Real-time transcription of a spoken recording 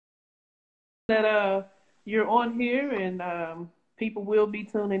that you're on here, and people will be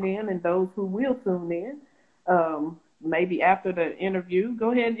tuning in, and those who will tune in, maybe after the interview,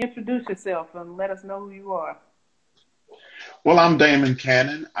 go ahead and introduce yourself and let us know who you are. Well, I'm Damon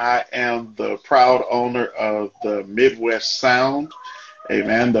Cannon. I am the proud owner of the Midwest Sound,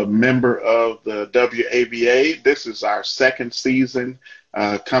 amen, the member of the WABA. This is our second season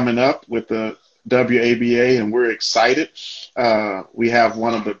coming up with the WABA, and we're excited. We have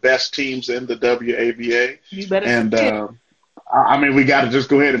one of the best teams in the WABA. You better And say it. I mean, we got to just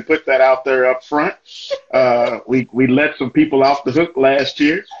go ahead and put that out there up front. We let some people off the hook last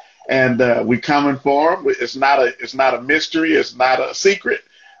year, and we coming for them. It's not a mystery. It's not a secret.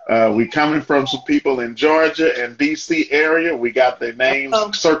 We coming from some people in Georgia and DC area. We got their names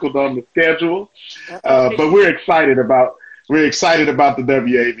circled on the schedule, but we're excited about the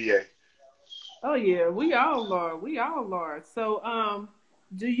WABA. Oh yeah, we all are. We all are. So,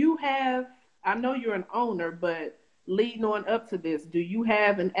 do you have? I know you're an owner, but leading on up to this, do you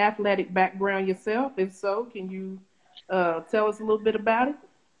have an athletic background yourself? If so, can you tell us a little bit about it?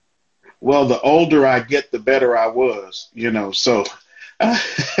 Well, the older I get, the better I was, So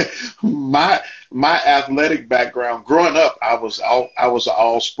my athletic background, growing up, I was an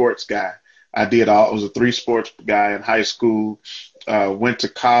all sports guy. I was a three sports guy in high school. Went to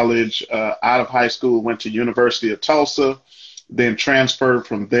college. Out of high school, went to University of Tulsa, then transferred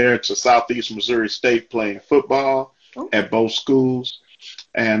from there to Southeast Missouri State, playing football at both schools,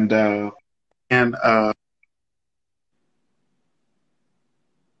 and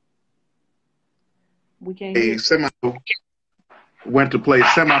we can't hear. Went to play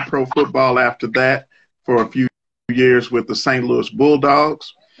semi-pro football after that for a few years with the St. Louis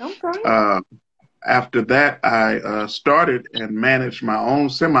Bulldogs. Okay. After that, I started and managed my own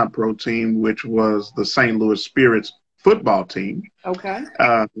semi-pro team, which was the St. Louis Spirits football team. Okay.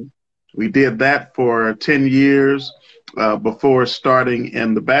 We did that for 10 years before starting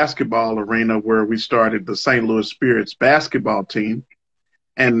in the basketball arena, where we started the St. Louis Spirits basketball team.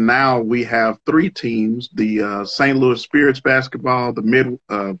 And now we have three teams: the St. Louis Spirits basketball, the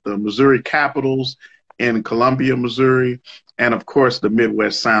Missouri Capitals in Columbia, Missouri, and of course the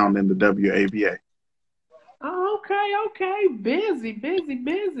Midwest Sound in the WABA. Oh, okay. Busy.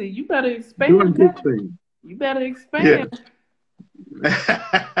 You better expand. Doing big things. You better expand. Yeah.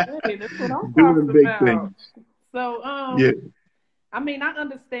 Hey, that's what I'm Doing talking big about. things. So, Yeah. I mean, I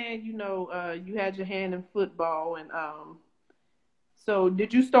understand, you had your hand in football, and so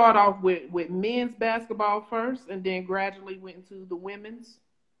did you start off with men's basketball first and then gradually went into the women's?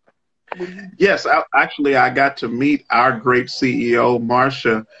 Yes, I got to meet our great CEO,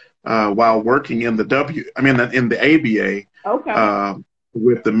 Marcia, while working in in the ABA. Okay.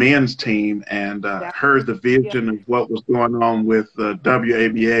 With the men's team, and heard the vision of what was going on with the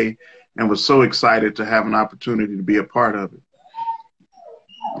WABA, and was so excited to have an opportunity to be a part of it.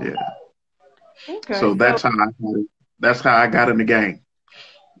 Yeah. Okay. So that's how I got in the game.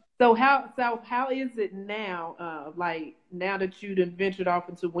 So how is it now? Like now that you've ventured off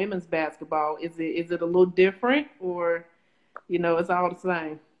into women's basketball, is it a little different, or it's all the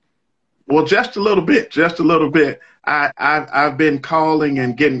same? Well, just a little bit. I've been calling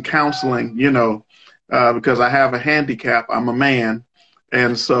and getting counseling, because I have a handicap. I'm a man,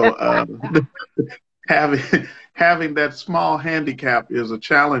 and so having that small handicap is a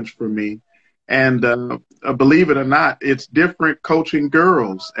challenge for me. And believe it or not, it's different coaching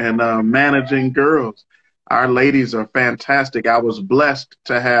girls and managing girls. Our ladies are fantastic. I was blessed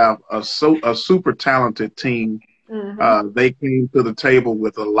to have a super talented team. Mm-hmm. They came to the table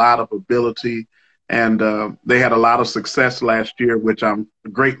with a lot of ability, and they had a lot of success last year, which I'm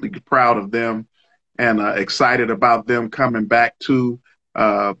greatly proud of them, and excited about them coming back to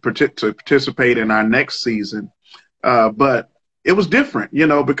participate in our next season. But it was different,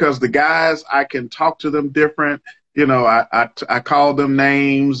 because the guys, I can talk to them different. I call them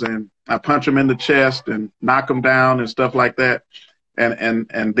names, and I punch them in the chest and knock them down and stuff like that.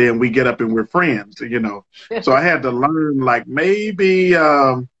 And then we get up and we're friends, So I had to learn, like, maybe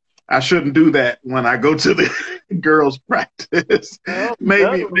I shouldn't do that when I go to the girls' practice.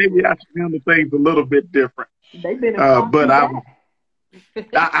 Maybe I should handle things a little bit different. They've been but I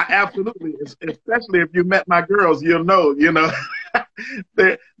absolutely, especially if you met my girls, you'll know,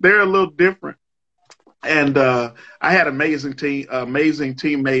 they're a little different. And I had amazing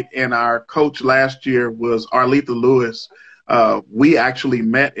teammate, and our coach last year was Arletha Lewis. We actually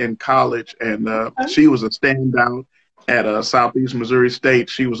met in college, and she was a standout at Southeast Missouri State.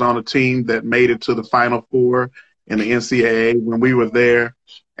 She was on a team that made it to the Final Four in the NCAA when we were there.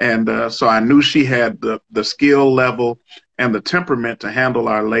 And so I knew she had the skill level and the temperament to handle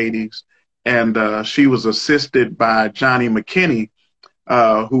our ladies. and she was assisted by Johnny McKinney,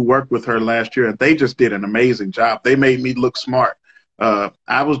 who worked with her last year, and they just did an amazing job. They made me look smart.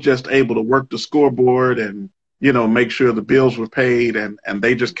 I was just able to work the scoreboard and, make sure the bills were paid, and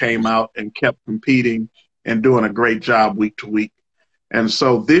they just came out and kept competing and doing a great job week to week. And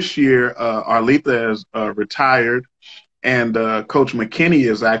so this year, Arletha is retired, and Coach McKinney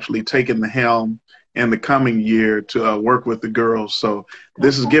is actually taking the helm in the coming year to work with the girls. So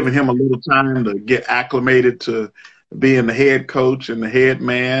this is giving him a little time to get acclimated to being the head coach and the head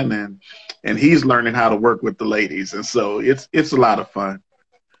man, and he's learning how to work with the ladies. And so it's a lot of fun.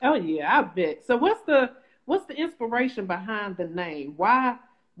 Oh yeah, I bet. So what's the inspiration behind the name? Why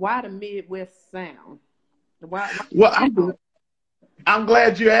the Midwest sound? Well, I'm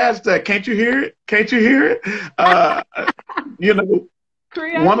glad you asked that. Can't you hear it? Can't you hear it?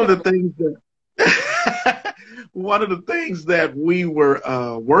 Creative. One of the things that one of the things that we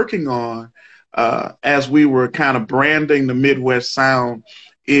were working on as we were kind of branding the Midwest Sound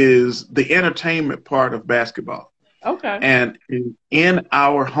is the entertainment part of basketball. Okay. And in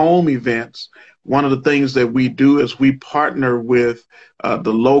our home events, one of the things that we do is we partner with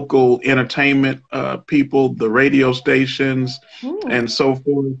the local entertainment people, the radio stations, and so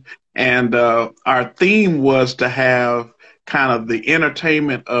forth. And our theme was to have kind of the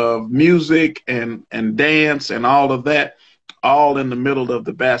entertainment of music and dance and all of that, all in the middle of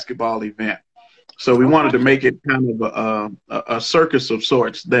the basketball event. So we wanted to make it kind of a circus of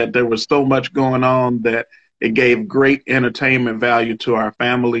sorts, that there was so much going on that it gave great entertainment value to our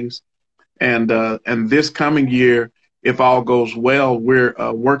families. And this coming year, if all goes well, we're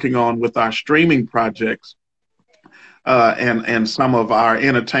working on with our streaming projects and some of our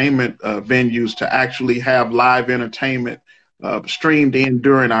entertainment venues to actually have live entertainment streamed in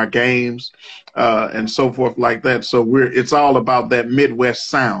during our games and so forth like that. So it's all about that Midwest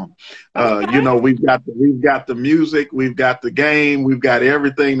sound. We've got the music, we've got the game, we've got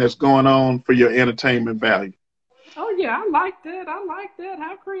everything that's going on for your entertainment value. Oh yeah, I like that.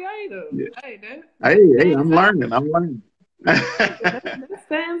 How creative. Yeah. Hey, I'm learning. that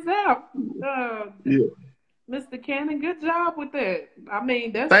stands out. Yeah. Mr. Cannon, good job with that. I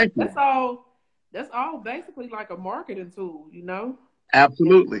mean, that's all basically like a marketing tool,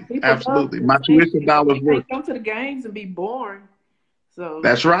 Absolutely. My tuition dollars work. Can't come to the games and be boring. So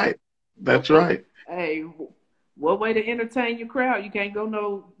that's right. Hey, what way to entertain your crowd? You can't get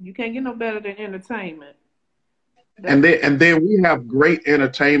no better than entertainment. And then we have great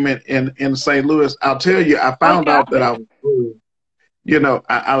entertainment in St. Louis. I'll tell you, I found out that I was old.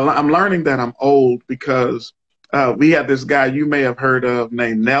 I'm learning that I'm old because we had this guy you may have heard of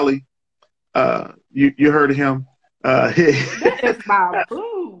named Nelly. You heard of him? That is my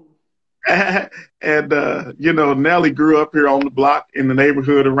boo. And Nelly grew up here on the block in the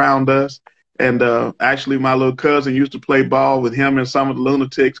neighborhood around us. And actually, my little cousin used to play ball with him and some of the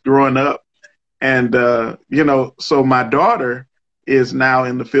lunatics growing up. And, so my daughter is now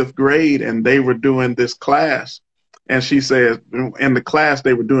in the 5th grade, and they were doing this class. And she said in the class,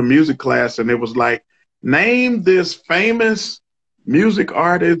 they were doing music class, and it was like, name this famous music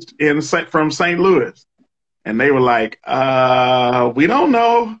artist from St. Louis. And they were like, we don't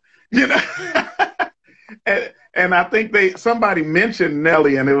know, and I think somebody mentioned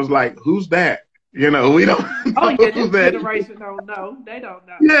Nelly, and it was like, who's that? We don't know. Oh, yeah, this generation don't know. They don't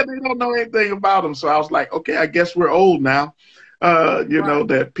know. Yeah, they don't know anything about him. So I was like, okay, I guess we're old now,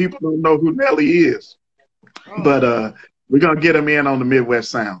 that people don't know who Nelly is. Oh. But we're going to get him in on the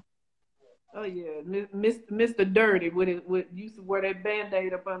Midwest Sound. Oh, yeah. Mr. Dirty used to wear that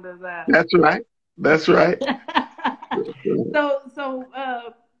Band-Aid up under his eye. That's right. So,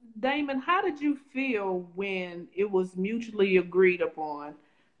 Damon, how did you feel when it was mutually agreed upon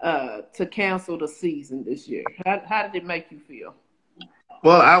to cancel the season this year? How did it make you feel?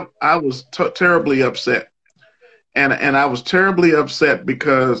 Well, I was terribly upset. And I was terribly upset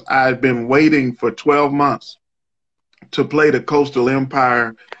because I'd been waiting for 12 months to play the Coastal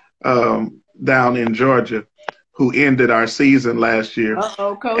Empire down in Georgia, who ended our season last year.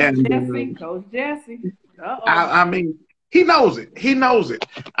 Uh-oh, Coach Jesse. Uh-oh. I mean, he knows it.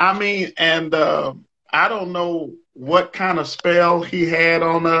 I mean, and I don't know what kind of spell he had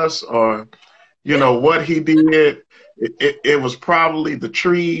on us or, what he did. It was probably the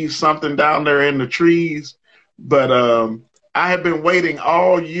trees, something down there in the trees. But I have been waiting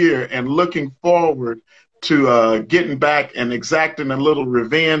all year and looking forward to getting back and exacting a little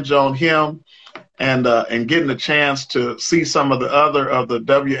revenge on him and getting a chance to see some of the other of the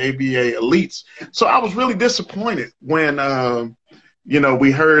WABA elites. So I was really disappointed when,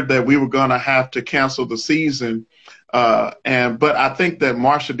 we heard that we were going to have to cancel the season But I think that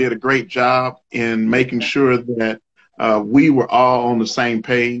Marsha did a great job in making sure that we were all on the same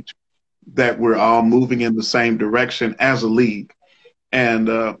page, that we're all moving in the same direction as a league. And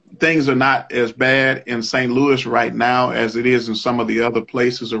things are not as bad in St. Louis right now as it is in some of the other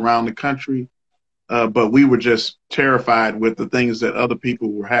places around the country. But we were just terrified with the things that other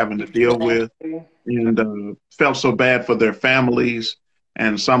people were having to deal with, Exactly. and felt so bad for their families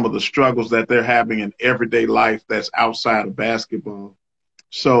and some of the struggles that they're having in everyday life that's outside of basketball.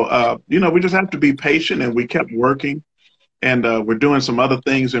 So, we just have to be patient, and we kept working, and we're doing some other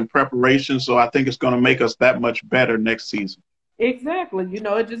things in preparation. So I think it's going to make us that much better next season. Exactly.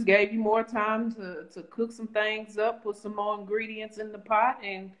 It just gave you more time to cook some things up, put some more ingredients in the pot,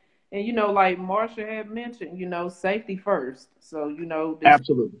 and like Marsha had mentioned, safety first. So,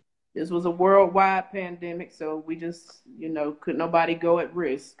 Absolutely. this was a worldwide pandemic, so we just, could nobody go at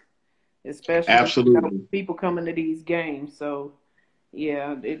risk, especially Absolutely. people coming to these games. So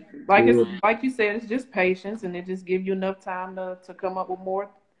yeah, Yeah. like you said, it's just patience, and it just gives you enough time to come up with more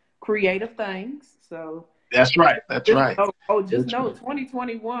creative things. So That's right. That's right. just That's know, right.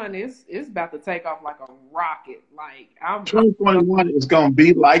 2021 is about to take off like a rocket. Like I'm 2021 is going to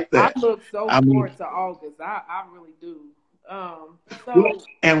be like I that. look so I mean, forward to August. I really do. well, So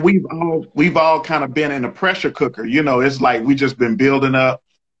and we've all kind of been in a pressure cooker. It's like we just been building up,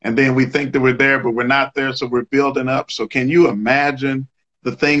 and then we think that we're there, but we're not there, so we're building up. So can you imagine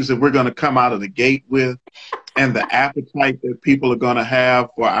the things that we're going to come out of the gate with, and the appetite that people are going to have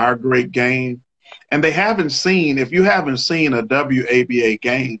for our great game? And they haven't seen, if you haven't seen a WABA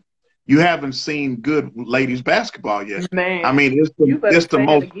game, you haven't seen good ladies basketball yet. I man, mean, it's you the better it's the say that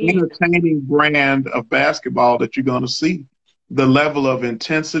most again. entertaining brand of basketball that you're going to see. The level of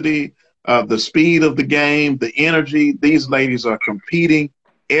intensity, the speed of the game, the energy. These ladies are competing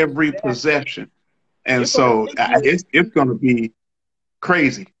every Exactly. possession, and It was so it was it's going to be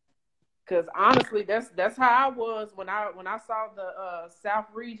crazy. Because honestly, that's how I was when I saw the South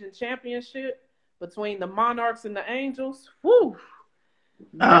Region Championship between the Monarchs and the Angels. Whew,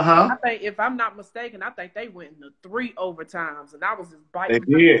 man! Uh huh. I think if I'm not mistaken, I think they went into three overtimes, and I was just They biting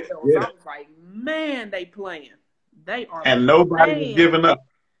my did. nails. I Yeah. was like, man, they playing. They are And nobody was playing. giving up.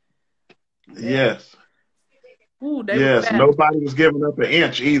 Man, Yes. ooh, they was Yes. battling. Nobody was giving up an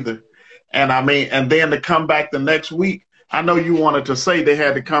inch either. And I mean, and then to come back the next week, I know you wanted to say they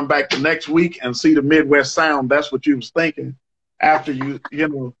had to come back the next week and see the Midwest Sound. That's what you was thinking after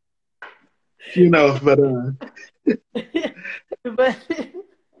but But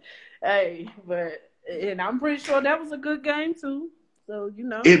hey, and I'm pretty sure that was a good game too. So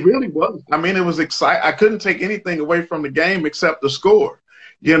it really was. I mean, it was exciting. I couldn't take anything away from the game except the score.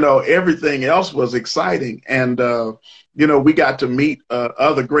 Everything else was exciting. And, we got to meet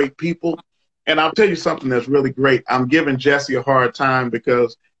other great people. And I'll tell you something that's really great. I'm giving Jesse a hard time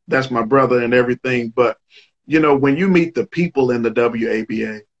because that's my brother and everything. But, when you meet the people in the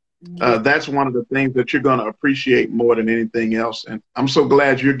WABA, yeah. that's one of the things that you're going to appreciate more than anything else. And I'm so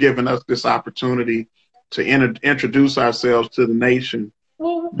glad you're giving us this opportunity to introduce ourselves to the nation.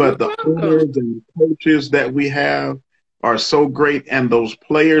 Well, you're But the welcome. owners and coaches that we have are so great, and those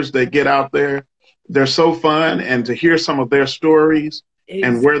players that get out there, they're so fun. And to hear some of their stories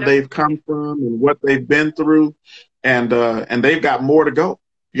and where they've Exactly. come from and what they've been through, and they've got more to go.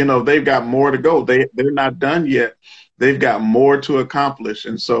 They've got more to go. They're not done yet. They've got more to accomplish,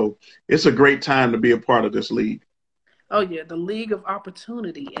 and so it's a great time to be a part of this league. Oh yeah, the League of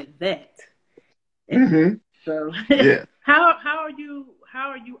Opportunity at that. And Hmm. so, Yeah. how are you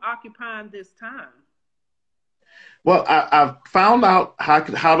occupying this time? Well, I've found out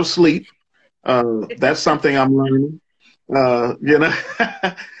how to sleep. That's something I'm learning. uh, you know,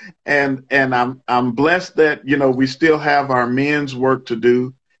 and I'm blessed that we still have our men's work to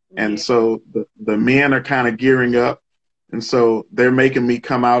do, and Yeah. so the men are kind of gearing up, and so they're making me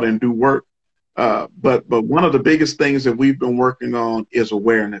come out and do work. But one of the biggest things that we've been working on is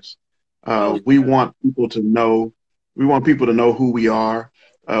awareness. Oh We yeah. want people to know. We want people to know who we are.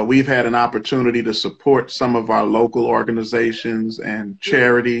 We've had an opportunity to support some of our local organizations and Yeah.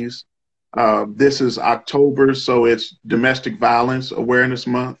 charities. This is October, so it's Domestic Violence Awareness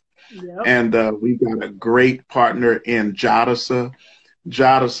Month. Yep. And we've got a great partner in JADASA.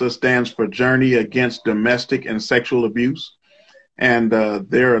 JADASA stands for Journey Against Domestic and Sexual Abuse. And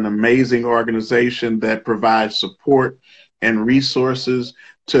they're an amazing organization that provides support and resources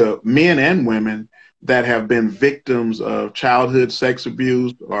to men and women that have been victims of childhood sex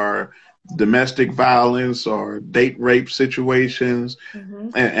abuse or domestic violence or date rape situations Hmm.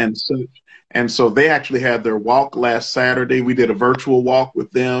 and such. And so they actually had their walk last Saturday. We did a virtual walk with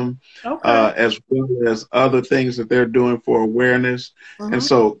them, Okay. as well as other things that they're doing for awareness. And Hmm.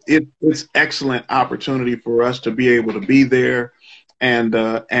 so it's excellent opportunity for us to be able to be there and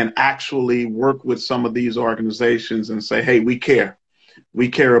actually work with some of these organizations and say, hey, we care. We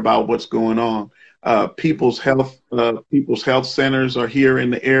care about what's going on. People's health centers are here in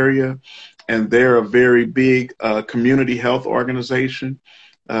the area, and they're a very big community health organization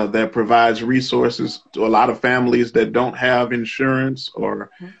that provides resources to a lot of families that don't have insurance or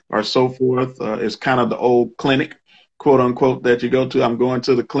so forth. It's kind of the old clinic, quote unquote, that you go to. I'm going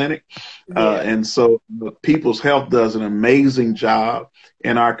to the clinic, Yeah. and so People's Health does an amazing job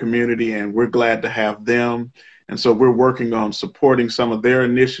in our community, and we're glad to have them. And so we're working on supporting some of their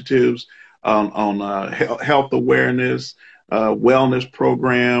initiatives on health awareness, wellness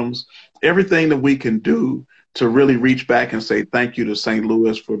programs, everything that we can do to really reach back and say thank you to St.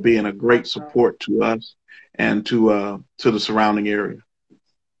 Louis for being a great support to us and to the surrounding area.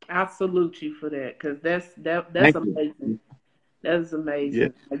 I salute you for that, because that's Thank you. amazing. That's Yeah,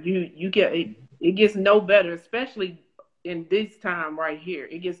 amazing. Like you get it. It gets no better, especially in this time right here.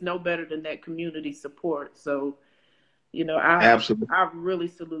 It gets no better than that community support. So absolutely. I really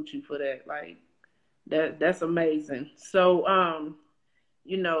salute you for that. Like that's amazing. So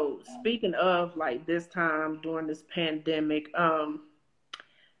speaking of like this time during this pandemic, how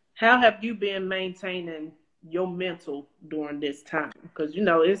have you been maintaining your mental during this time? Because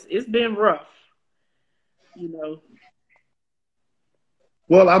it's been rough. You know.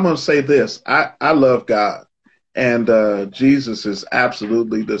 Well, I'm going to say this. I love God, and Jesus is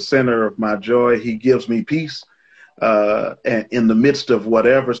absolutely the center of my joy. He gives me peace. And in the midst of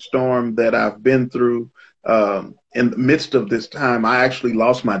whatever storm that I've been through, in the midst of this time, I actually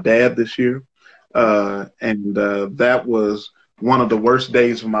lost my dad this year. And that was one of the worst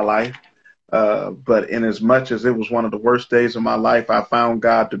days of my life. But in as much as it was one of the worst days of my life, I found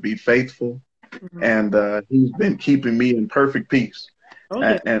God to be faithful, Mhm. and He's been keeping me in perfect peace, Oh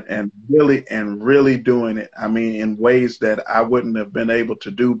yeah. and really doing it. I mean, in ways that I wouldn't have been able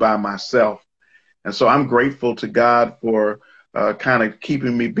to do by myself. And so I'm grateful to God for kind of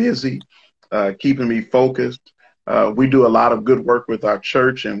keeping me busy, keeping me focused. We do a lot of good work with our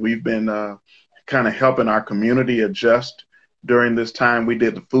church, and we've been kind of helping our community adjust during this time. We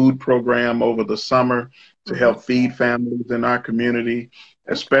did the food program over the summer to Hmm. help feed families in our community,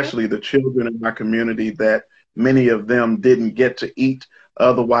 Okay. especially the children in our community that many of them didn't get to eat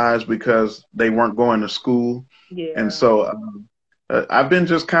otherwise because they weren't going to school. And Yeah. so I've been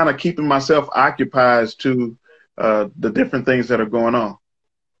just kind of keeping myself occupied to the different things that are going on.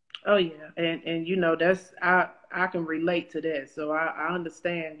 Oh yeah. And that's I can relate to that. So I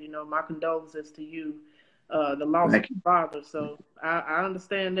understand. My condolences to you, the loss of Thank you. your father. So I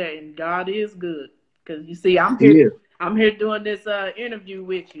understand that, and God is good, because you see He is. I'm here doing this interview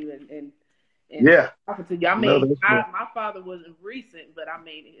with you, and Yeah. talking to you. I No, mean, that's right. my father wasn't recent, but I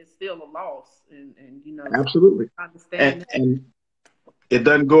mean it's still a loss, and so Absolutely. I And understand that. and it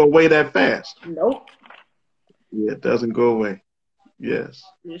doesn't go away that fast. Nope. Yeah, it doesn't go away. Yes.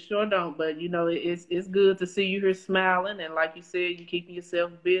 It sure don't, but it's good to see you here smiling, and like you said, you keeping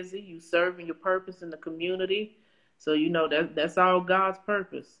yourself busy, you serving your purpose in the community. So that's all God's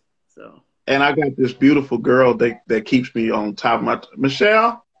purpose. So And I got this beautiful girl that keeps me on top of my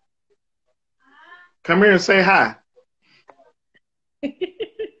Michelle, come here and say hi.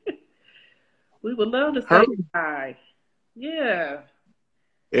 we would love to Her say hi. Yeah.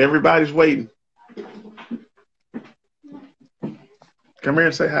 everybody's waiting. Come here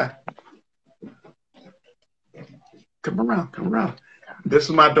and say hi. Come around, come around. This is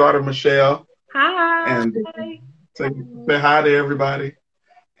my daughter Michelle, Hi. and say hi to everybody.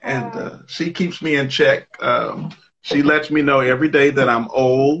 And she keeps me in check. She lets me know every day that I'm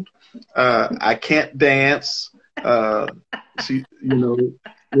old. I can't dance. She,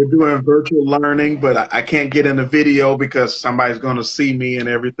 we're doing virtual learning, but I can't get in the video because somebody's going to see me and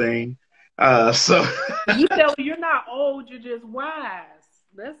everything. So You tell her you're not old, you're just wise.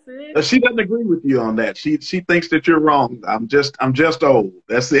 That's it. she doesn't agree with you on that. She thinks that you're wrong. I'm just old.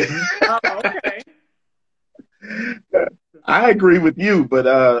 That's it. Oh, okay. I agree with you, but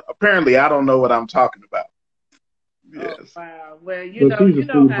apparently I don't know what I'm talking about. Oh Yes. wow. Well, But she's you a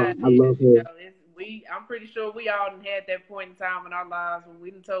know how sweetheart. it I is. love her. I'm pretty sure we all done had that point in time in our lives when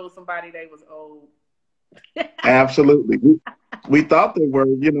we done told somebody they was old. Absolutely. We thought they were,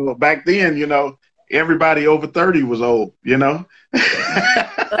 back then, everybody over 30 was old.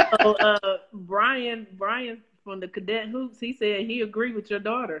 Brian from the Cadet Hoops, he said he agreed with your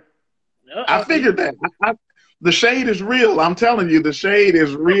daughter. I Uh-oh. figured that. The shade is real. I'm telling you, the shade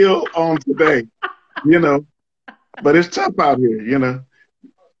is real on today. You know, but it's tough out here. You know,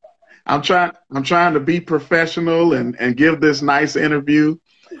 I'm trying to be professional and give this nice interview,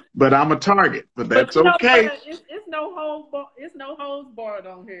 but I'm a target. But But that's you know what? okay. It's no holds barred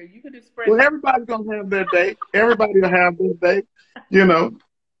on here. You can express. Well, everybody's gonna have their day. Everybody will have their day. You know,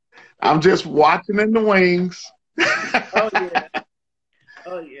 I'm just watching in the wings. Oh yeah.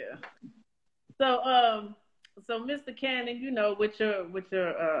 Oh yeah. So so Mr. Cannon, you know, with your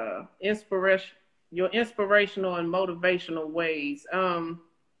your inspirational and motivational ways,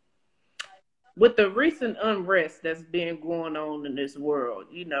 with the recent unrest that's been going on in this world,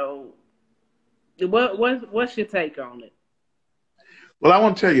 you know, what's your take on it? Well, I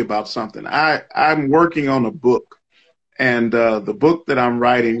want to tell you about something. I'm working on a book, and the book that I'm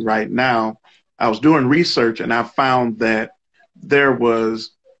writing right now, I was doing research, and I found that there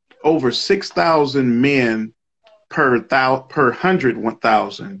was over 6,000 men per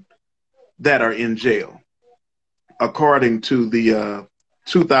 100,000 that are in jail, according to the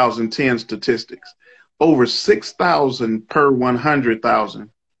 2010 statistics. Over 6,000 per 100,000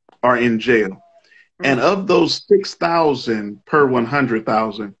 are in jail. And Mm, of those 6,000 per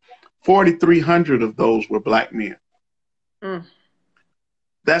 100,000, 4,300 of those were black men. mm.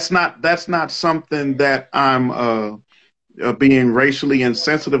 That's not something that I'm being racially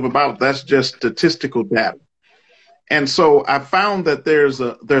insensitive about. That's just statistical data. And so I found that there's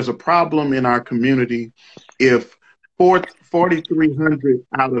a problem in our community if 4,300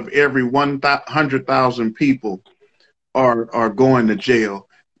 out of every 100,000 people are going to jail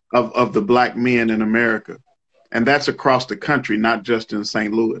of the black men in America. And that's across the country, not just in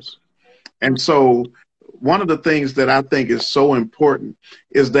St. Louis. And so one of the things that I think is so important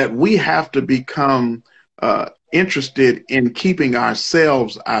is that we have to become interested in keeping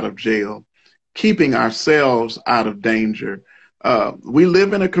ourselves out of jail, keeping ourselves out of danger. We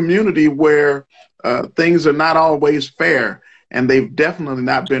live in a community where things are not always fair, and they've definitely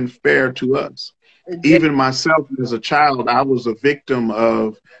not been fair to us. Even myself as a child, I was a victim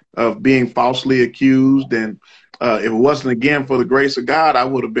of being falsely accused, and if it wasn't again for the grace of God, I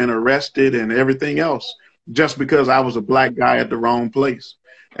would have been arrested and everything else just because I was a black guy at the wrong place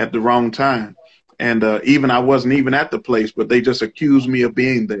at the wrong time. And even I wasn't even at the place, but they just accused me of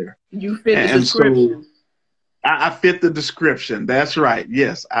being there. You fit the And so description. I fit the description. That's right.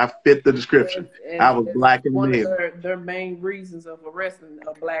 Yes, I fit the description. I was As black and one of male. their main reasons of arresting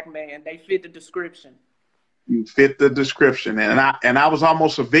a black man. They fit the description. You fit the description. And I was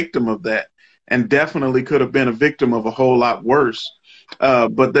almost a victim of that, and definitely could have been a victim of a whole lot worse.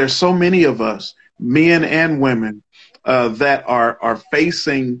 But there's so many of us, men and women, that are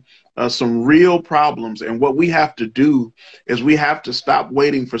facing some real problems. And what we have to do is we have to stop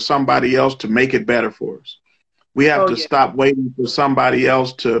waiting for somebody else to make it better for us. We have Oh to yeah. stop waiting for somebody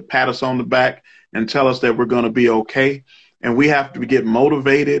else to pat us on the back and tell us that we're going to be okay. And we have to get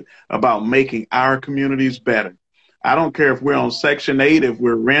motivated about making our communities better. I don't care if we're on Section 8, if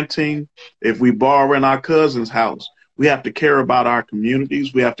we're renting, if we borrow in our cousin's house. We have to care about our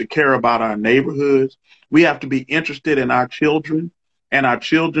communities. We have to care about our neighborhoods. We have to be interested in our children and our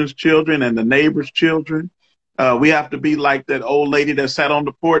children's children and the neighbors' children. We have to be like that old lady that sat on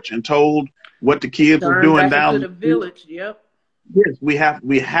the porch and told what the kids was Turn doing back into down the the street. village. Yep. Yes, we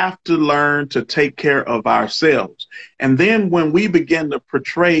have to learn to take care of ourselves. And then when we begin to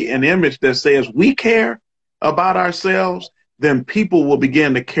portray an image that says we care about ourselves, then people will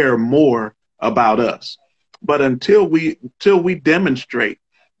begin to care more about us. But until we demonstrate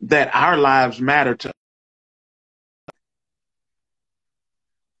that our lives matter to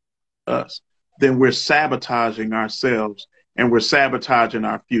us, then we're sabotaging ourselves and we're sabotaging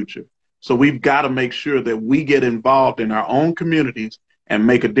our future. So we've got to make sure that we get involved in our own communities and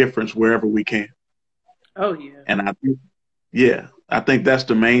make a difference wherever we can. Oh yeah. And I think that's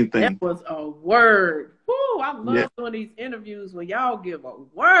the main That thing. was a word. Woo, I Yeah. love doing these interviews where y'all give a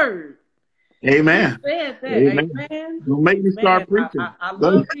word. Who Amen. said that? Amen. Amen. Don't make me Amen. start preaching. I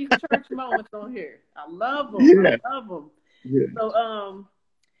love these church moments on here. I love them. Yeah. I love them. Yeah. So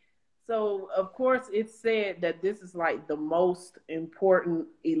so of course it's said that this is like the most important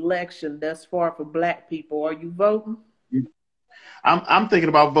election thus far for black people. Are you voting? I'm thinking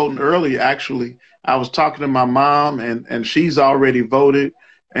about voting early. Actually, I was talking to my mom, and she's already voted,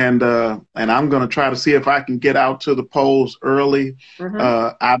 and I'm going to try to see if I can get out to the polls early.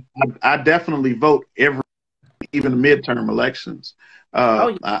 Mm-hmm. I definitely vote every, even the midterm elections. Oh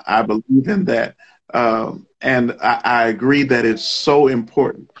yeah. I believe in that, and I agree that it's so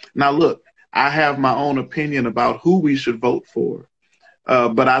important. Now, look, I have my own opinion about who we should vote for.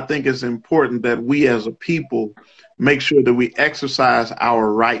 But I think it's important that we as a people make sure that we exercise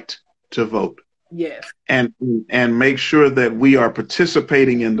our right to vote Yes. and and make sure that we are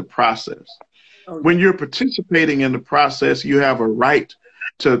participating in the process. Oh When yeah. you're participating in the process, you have a right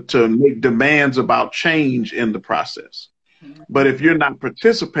to make demands about change in the process. But Mhm. if you're not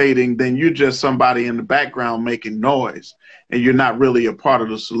participating, then you're just somebody in the background making noise and you're not really a part of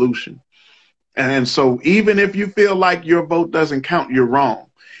the solution. And so even if you feel like your vote doesn't count, you're wrong.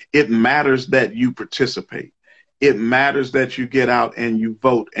 It matters that you participate. It matters that you get out and you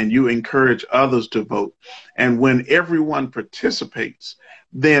vote and you encourage others to vote. And when everyone participates,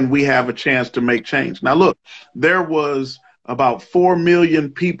 then we have a chance to make change. Now, look, there was about 4 million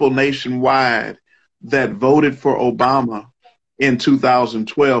people nationwide that voted for Obama in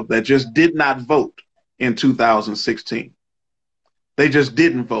 2012 that just did not vote in 2016. They just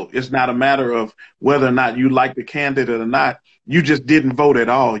didn't vote. It's not a matter of whether or not you like the candidate or not. You just didn't vote at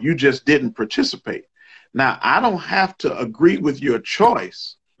all. You just didn't participate. Now, I don't have to agree with your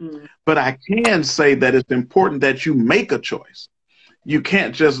choice, Mm. but I can say that it's important that you make a choice. You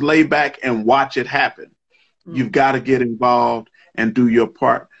can't just lay back and watch it happen. Mm. You've got to get involved and do your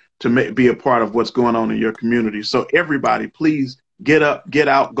part to be a part of what's going on in your community. So everybody, please get up, get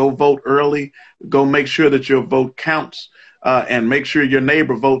out, go vote early, go make sure that your vote counts, and make sure your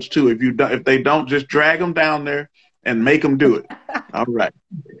neighbor votes too. If they don't, just drag them down there and make them do it. All right.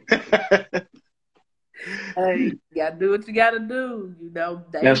 Hey, you gotta do what you gotta do. You know,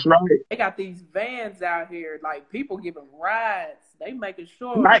 That's right. they got these vans out here, like people giving rides. They making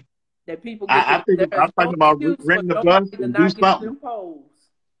sure Right. that people get I think there's I'm no talking about excuse for renting a bus nobody to and do not get to something. them polls.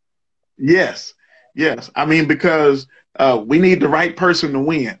 Yes, yes. I mean, because we need the right person to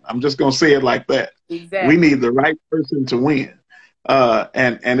win. I'm just going to say it like that. We Exactly. need the right person to win.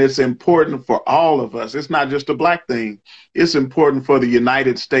 And it's important for all of us. It's not just a black thing. It's important for the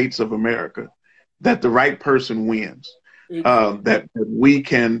United States of America that the right person wins, Exactly. that we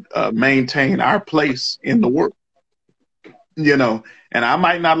can maintain our place in the world. You know, and I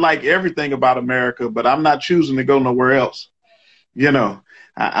might not like everything about America, but I'm not choosing to go nowhere else. You know,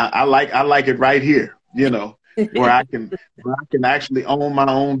 I like it right here. You know, where I can actually own my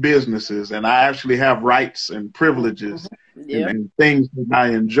own businesses and I actually have rights and privileges Yeah. and things that I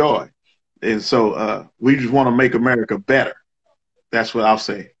enjoy. And so we just want to make America better. That's what I'll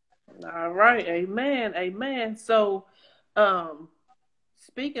say. All right. Amen. Amen. So, um,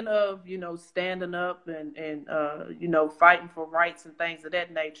 speaking of, standing up and fighting for rights and things of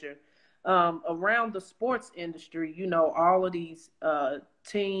that nature, around the sports industry, all of these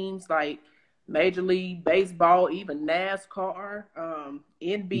teams like Major League Baseball, even NASCAR, Mhm.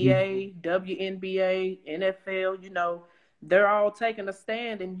 NBA, WNBA, NFL, they're all taking a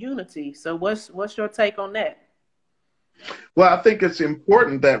stand in unity. So what's your take on that? Well, I think it's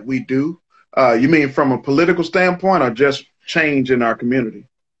important that we do. You mean from a political standpoint or just change in our community?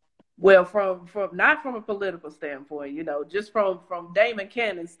 Well, from not from a political standpoint, just from Damon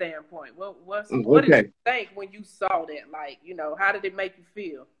Cannon's standpoint, what did you Okay. think when you saw that? Like, how did it make you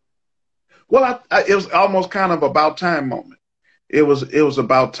feel? Well, it was almost kind of about time moment. It was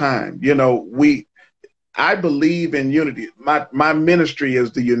about time. You know, I believe in unity. My ministry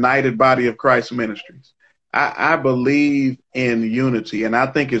is the United Body of Christ Ministries. I believe in unity, and I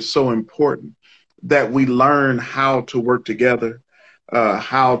think it's so important that we learn how to work together,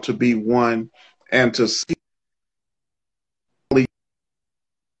 how to be one, and to see.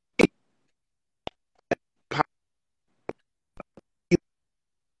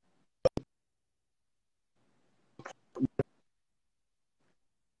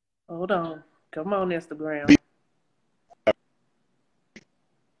 Hold on. Come on, Instagram.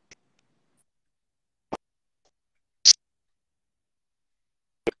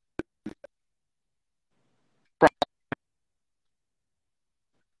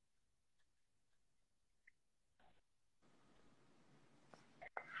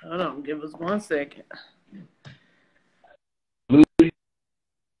 Hold on, give us 1 second.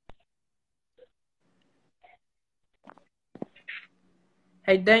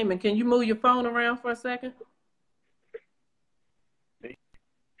 Hey Damon, can you move your phone around for a second?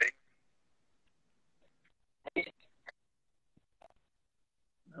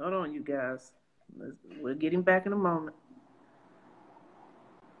 Hold on, you guys. We'll get him back in a moment.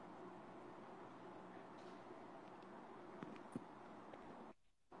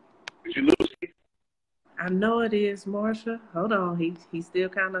 I know it is, Marsha. Hold on, he's still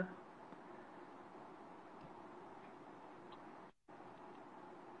kind of.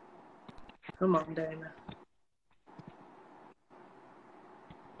 Come on, Damon.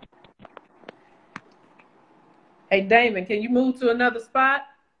 Hey, Damon, can you move to another spot?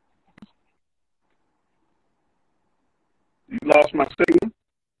 You lost my signal?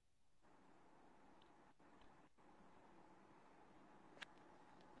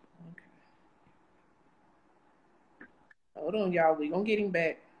 Hold on, y'all. We gonna get him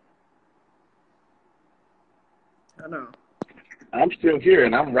back. I know. I'm still here,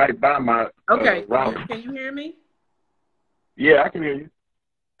 and I'm right by my Okay, router. can you hear me? Yeah, I can hear you.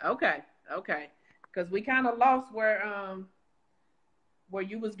 Okay, okay. Because we kind of lost where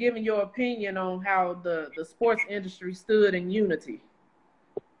you was giving your opinion on how the sports industry stood in unity.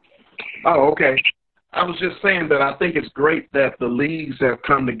 Oh, okay. I was just saying that I think it's great that the leagues have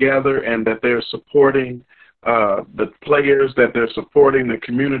come together and that they're supporting the players, that they're supporting the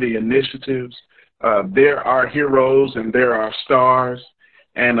community initiatives. There are heroes and there are stars.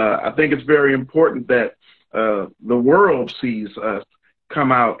 And I think it's very important that the world sees us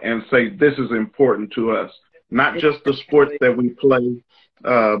come out and say, this is important to us. Not just the sports that we play,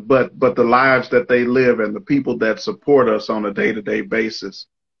 but the lives that they live and the people that support us on a day-to-day basis.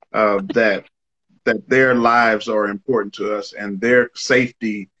 That their lives are important to us and their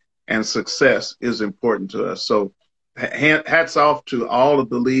safety and success is important to us. So hats off to all of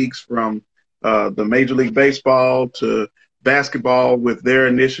the leagues from the Major League Baseball to basketball with their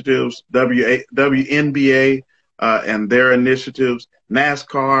initiatives, WNBA and their initiatives,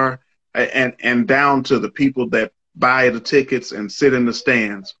 NASCAR, and down to the people that buy the tickets and sit in the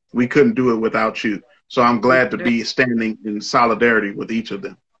stands. We couldn't do it without you. So I'm glad to be standing in solidarity with each of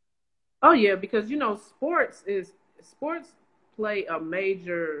them. Oh yeah, because sports play a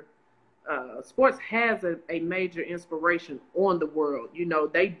major sports has a major inspiration on the world.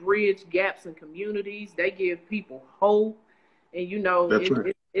 They bridge gaps in communities. They give people hope,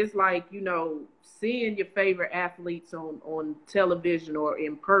 and it's like seeing your favorite athletes on television or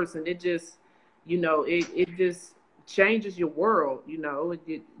in person. It just it just changes your world.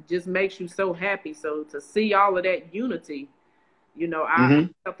 It just makes you so happy. So to see all of that unity. I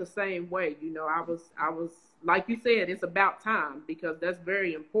felt the same way. I was like you said, it's about time because that's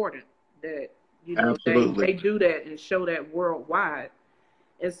very important that they do that and show that worldwide.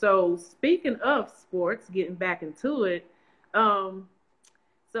 And so, speaking of sports, getting back into it, so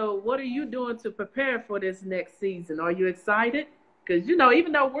what are you doing to prepare for this next season? Are you excited? Because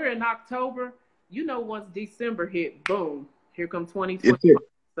even though we're in October, once December hit, boom, here comes 2020.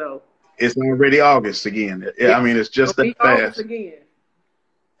 So. It's already August again. I mean, it's just that fast. Again.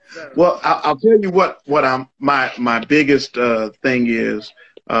 So. Well, I'll tell you what my biggest thing is.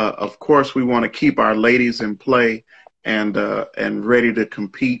 Of course, we want to keep our ladies in play and ready to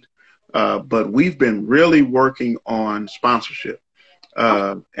compete. But we've been really working on sponsorship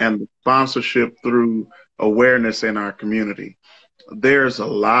and sponsorship through awareness in our community. There's a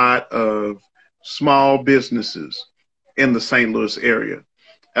lot of small businesses in the St. Louis area.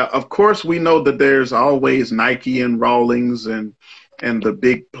 Of course, we know that there's always Nike and Rawlings and the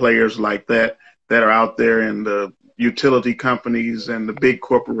big players like that are out there, and the utility companies and the big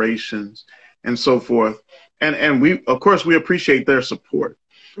corporations and so forth. And we, of course, we appreciate their support.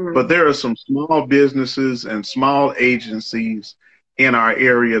 Mm-hmm. But there are some small businesses and small agencies in our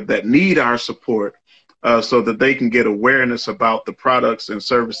area that need our support so that they can get awareness about the products and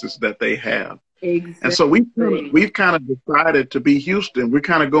services that they have. Exactly. And so we've kind of decided to be Houston. We're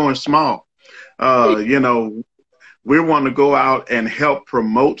kind of going small. We want to go out and help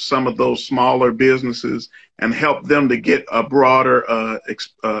promote some of those smaller businesses and help them to get a broader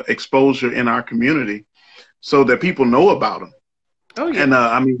exposure in our community so that people know about them. Oh, yeah. And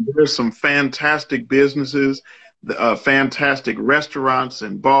I mean, there's some fantastic businesses, fantastic restaurants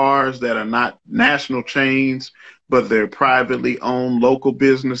and bars that are not national chains, but they're privately owned local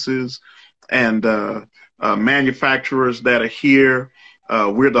businesses. And manufacturers that are here.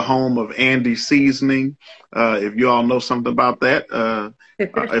 We're the home of Andy Seasoning. If you all know something about that.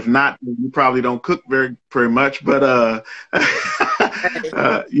 If not, you probably don't cook very much. But,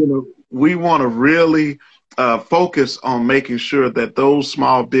 we want to really focus on making sure that those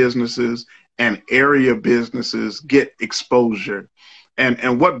small businesses and area businesses get exposure.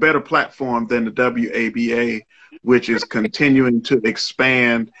 And what better platform than the WABA, which is continuing to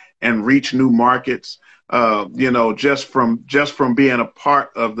expand and reach new markets. Just from being a part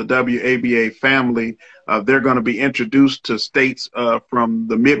of the WABA family, they're going to be introduced to states from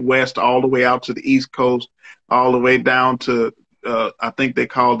the Midwest all the way out to the East Coast, all the way down to I think they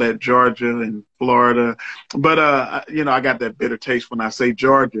call that Georgia and Florida. But I got that bitter taste when I say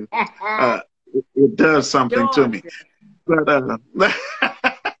Georgia. It does something to me. But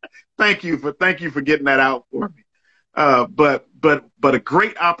thank you for getting that out for me. But a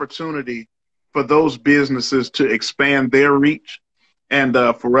great opportunity for those businesses to expand their reach and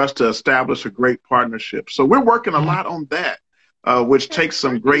for us to establish a great partnership. So we're working a lot on that, which takes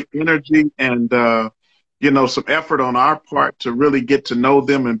some great energy and, some effort on our part to really get to know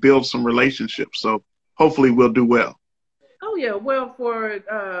them and build some relationships. So hopefully we'll do well. Oh yeah, well for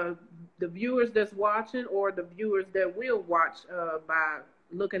the viewers that's watching or the viewers that will watch by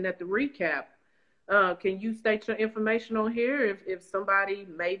looking at the recap, can you state your information on here if somebody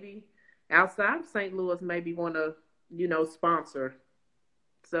maybe outside of St. Louis maybe want to sponsor?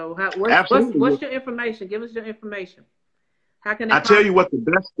 So Absolutely. what's your information? Give us your information. How can they I tell you contact? what,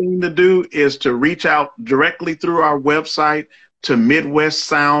 the best thing to do is to reach out directly through our website to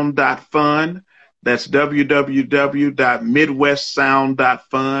midwestsound.fun. That's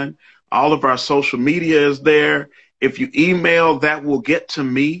www.midwestsound.fun. All of our social media is there. If you email, that will get to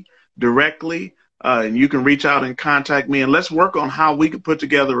me directly, and you can reach out and contact me. And let's work on how we can put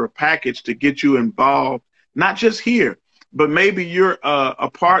together a package to get you involved, not just here, but maybe you're a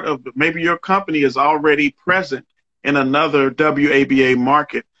part of, maybe your company is already present in another WABA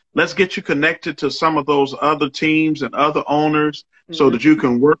market. Let's get you connected to some of those other teams and other owners so that you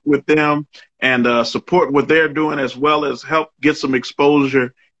can work with them and support what they're doing, as well as help get some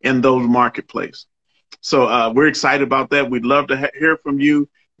exposure in those marketplaces. So we're excited about that. We'd love to hear from you.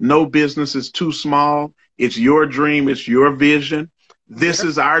 No business is too small. It's your dream. It's your vision. This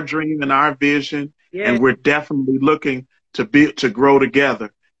is our dream and our vision. Yeah. And we're definitely looking to grow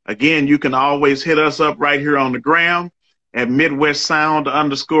together. Again, you can always hit us up right here on the gram at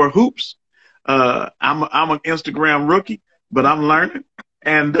Midwest_Sound_hoops. I'm an Instagram rookie, but I'm learning.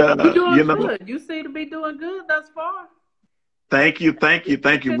 And you're doing good. You seem to be doing good thus far. Thank you.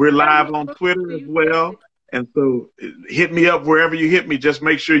 We're live on Twitter as well. And so hit me up wherever you hit me. Just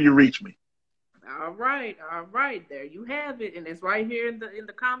make sure you reach me. All right. There you have it. And it's right here in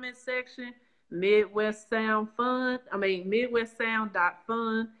the comment section.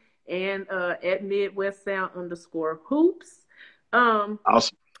 Midwestsound.fun and at Midwestsound_hoops.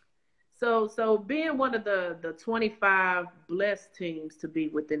 Awesome. So being one of the 25 blessed teams to be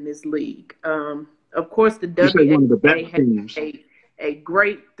within this league, of course the WABA has a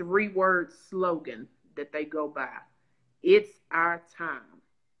great 3-word slogan that they go by. It's our time.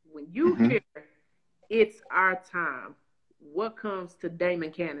 When you hear it's our time, what comes to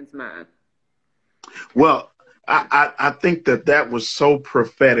Damon Cannon's mind? Well, I think that was so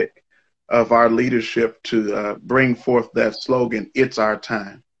prophetic of our leadership to bring forth that slogan, it's our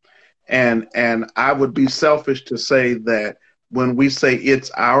time. And I would be selfish to say that when we say it's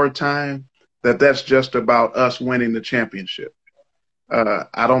our time, that's just about us winning the championship.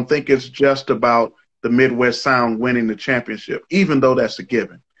 I don't think it's just about the Midwest Sound winning the championship, even though that's a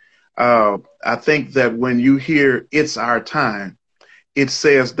given. I think that when you hear it's our time, it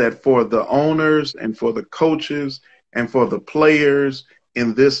says that for the owners and for the coaches and for the players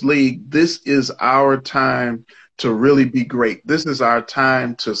in this league, this is our time to really be great. This is our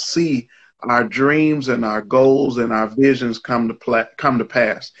time to see our dreams and our goals and our visions come to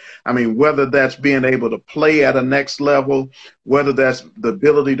pass. I mean, whether that's being able to play at a next level, whether that's the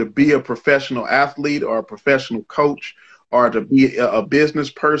ability to be a professional athlete or a professional coach or to be a business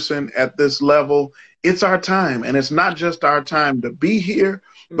person at this level, it's our time. And it's not just our time to be here,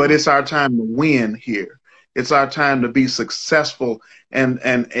 but it's our time to win here. It's our time to be successful and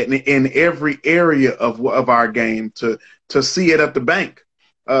in every area of our game, to see it at the bank.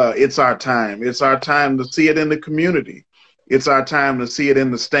 It's our time. It's our time to see it in the community. It's our time to see it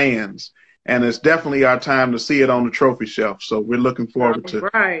in the stands. And it's definitely our time to see it on the trophy shelf. So we're looking forward to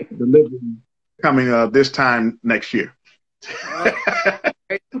delivering coming this time next year.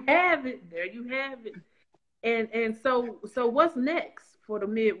 There you have it. And so what's next for the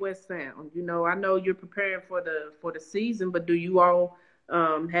Midwest Sound? I know you're preparing for the season, but do you all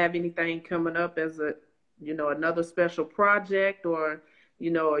have anything coming up as another special project, or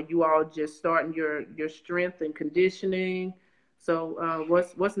are you all just starting your strength and conditioning? So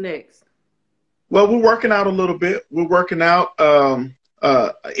what's next? Well, we're working out a little bit. We're working out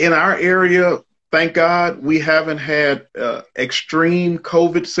in our area. Thank God we haven't had extreme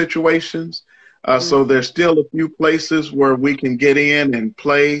COVID situations. So there's still a few places where we can get in and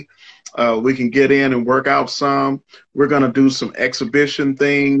play. We can get in and work out some. We're going to do some exhibition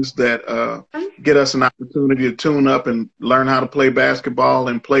things that get us an opportunity to tune up and learn how to play basketball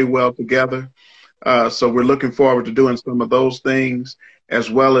and play well together. So we're looking forward to doing some of those things, as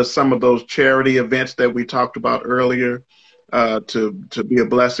well as some of those charity events that we talked about earlier, to be a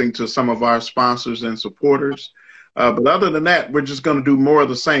blessing to some of our sponsors and supporters. But other than that, we're just going to do more of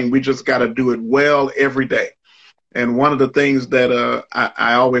the same. We just got to do it well every day. And one of the things that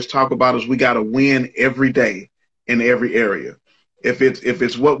I always talk about is we got to win every day in every area. If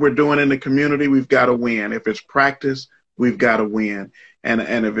it's what we're doing in the community, we've got to win. If it's practice, we've got to win.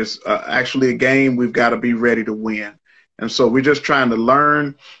 And if it's actually a game, we've got to be ready to win. And so we're just trying to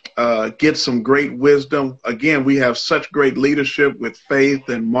learn, get some great wisdom. Again, we have such great leadership with Faith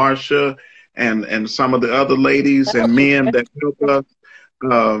and Marcia and some of the other ladies and men that help us.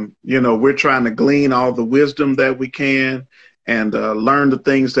 We're trying to glean all the wisdom that we can and learn the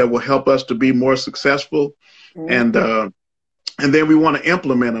things that will help us to be more successful. And then we want to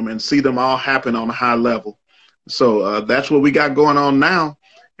implement them and see them all happen on a high level. So that's what we got going on now,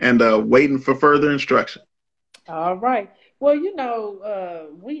 and waiting for further instruction. All right. Well,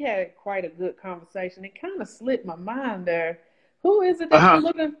 we had quite a good conversation. It kind of slipped my mind there. Who is it that you're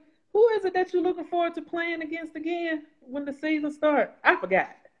looking? Who is it that you're looking forward to playing against again when the season starts? I forgot.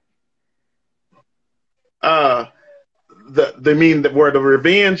 They mean that where the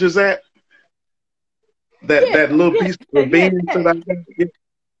revenge is at? That little piece of revenge that I got?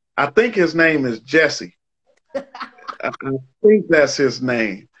 I think his name is Jesse. I think that's his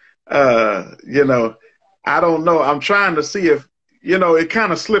name. I don't know. I'm trying to see if, it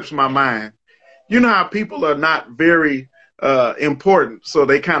kind of slips my mind. You know how people are not very important, so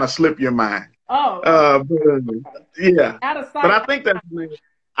they kind of slip your mind. Yeah. But I think that's,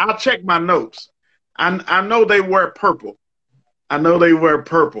 I'll check my notes. I know they wear purple.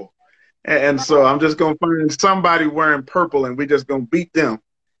 And so I'm just going to find somebody wearing purple, and we're just going to beat them.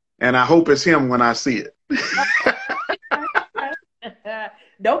 And I hope it's him when I see it.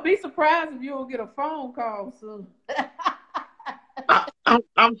 Don't be surprised if you don't get a phone call soon.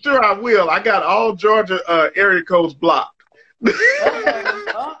 I'm sure I will. I got all Georgia area codes blocked.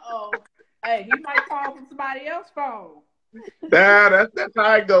 Uh-oh. Hey, he might call from somebody else's phone. That's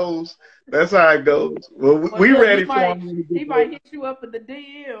how it goes. That's how it goes. Well, we ready for him. He might hit you up in the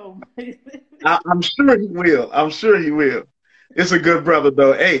DM. I'm sure he will. It's a good brother,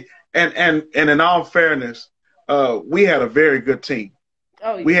 though. Hey, and in all fairness, we had a very good team.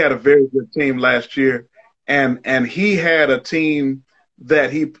 Oh, yeah. We had a very good team last year, and he had a team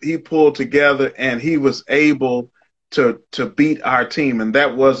that he pulled together, and he was able to beat our team, and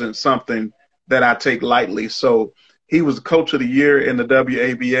that wasn't something that I take lightly. So he was coach of the year in the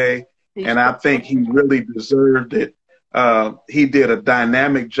WABA, and I think he really deserved it. He did a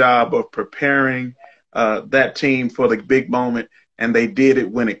dynamic job of preparing that team for the big moment, and they did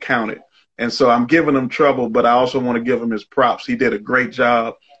it when it counted. And so I'm giving him trouble, but I also want to give him his props. He did a great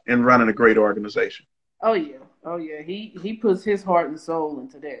job in running a great organization. Oh yeah. He puts his heart and soul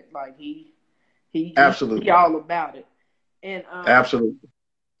into that. Like he absolutely, he all about it. And absolutely.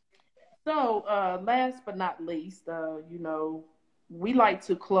 So last but not least, we like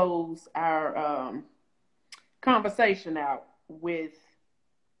to close our conversation out with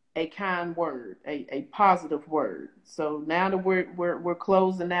a kind word, a positive word. So now that we're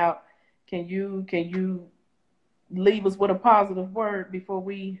closing out, can you leave us with a positive word before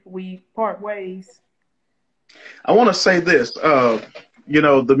we part ways? I want to say this. The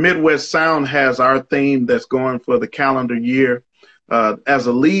Midwest Sound has our theme that's going for the calendar year. As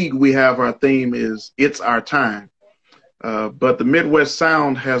a league, we have our theme is It's Our Time. But the Midwest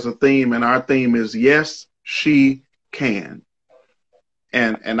Sound has a theme, and our theme is Yes, She Can.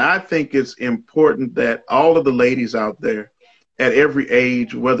 And I think it's important that all of the ladies out there at every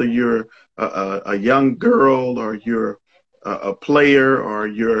age, whether you're a young girl or you're a player or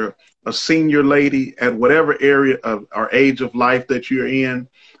you're a senior lady, at whatever area of or age of life that you're in,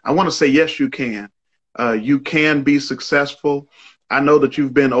 I want to say, yes, you can. You can be successful. I know that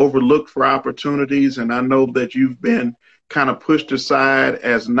you've been overlooked for opportunities, and I know that you've been kind of pushed aside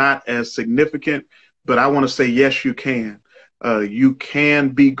as not as significant, but I want to say, yes, you can. You can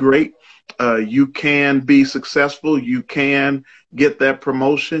be great. You can be successful. You can get that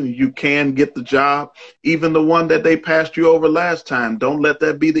promotion. You can get the job. Even the one that they passed you over last time, don't let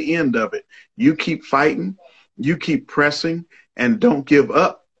that be the end of it. You keep fighting. You keep pressing, and don't give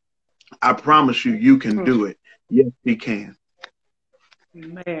up. I promise you, you can do it. Yes, we can.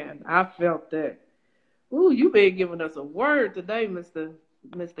 Man, I felt that. Ooh, you've been giving us a word today, Mr.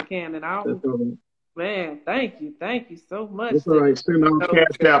 Cannon. Man, thank you so much. That's all right. Send our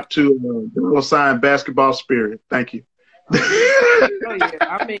cash app to $Basketball Spirit. Thank you. Oh yeah,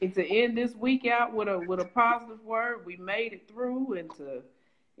 I mean, to end this week out with a positive word, we made it through,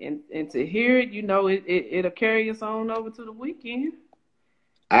 and to hear it, it'll carry us on over to the weekend.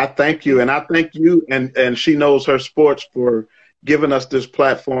 I thank you, and I thank you, and she knows her sports for giving us this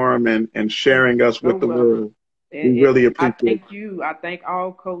platform and sharing us with the world. We really appreciate it. I thank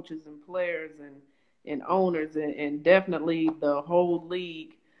all coaches and players and owners, and definitely the whole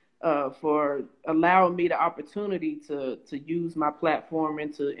league for allowing me the opportunity to use my platform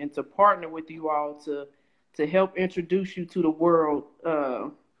and to partner with you all to help introduce you to the world.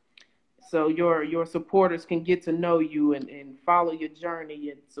 So your supporters can get to know you and follow your journey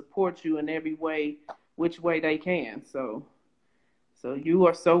and support you in every way, which way they can. So you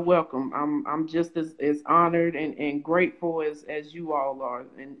are so welcome. I'm just as honored and grateful as you all are,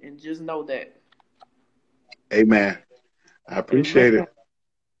 and just know that. Amen. I Amen. appreciate it.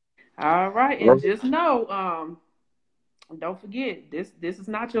 All right, All and just know, don't forget this is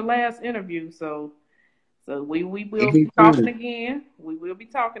not your last interview. So we right. will be talking Anytime. again. We will be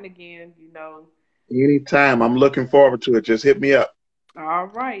talking again. Anytime. I'm looking forward to it. Just hit me up. All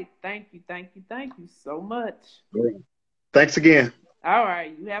right. Thank you so much. All right. Thanks again. All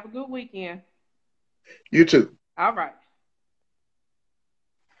right. You have a good weekend. You too. All right.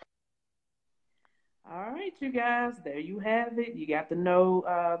 All right, you guys. There you have it. You got to know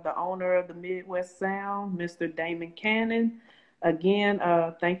the owner of the Midwest Sound, Mr. Damon Cannon. Again,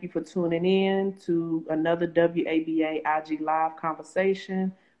 thank you for tuning in to another WABA IG Live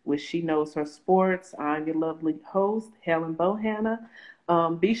conversation with She Knows Her Sports. I'm your lovely host, Helen Bohanna.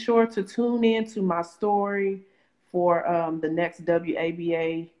 Be sure to tune in to my story for the next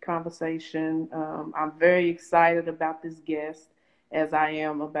WABA conversation. I'm very excited about this guest, as I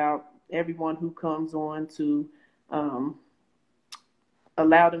am about everyone who comes on to um,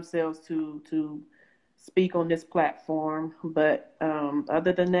 allow themselves to speak on this platform. But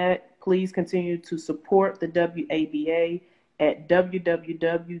other than that, please continue to support the WABA at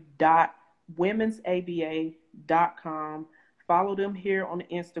www.womensaba.com. Follow them here on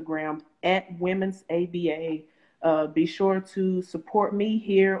Instagram at womensaba. Be sure to support me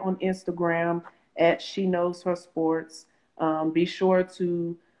here on Instagram at She Knows Her Sports. Be sure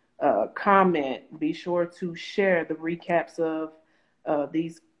to comment. Be sure to share the recaps of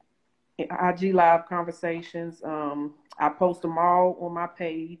these IG Live conversations. I post them all on my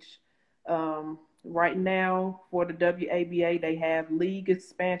page. Right now, for the WABA, they have league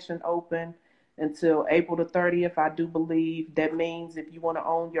expansion open until April the 30th, I do believe. That means if you want to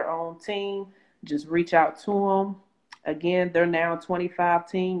own your own team, just reach out to them. Again, they're now 25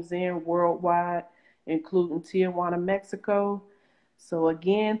 teams in worldwide, including Tijuana, Mexico. So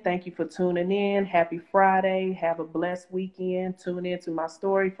again, thank you for tuning in. Happy Friday. Have a blessed weekend. Tune in to my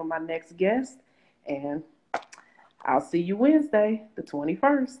story for my next guest. And I'll see you Wednesday, the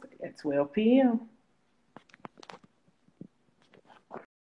 21st at 12 p.m.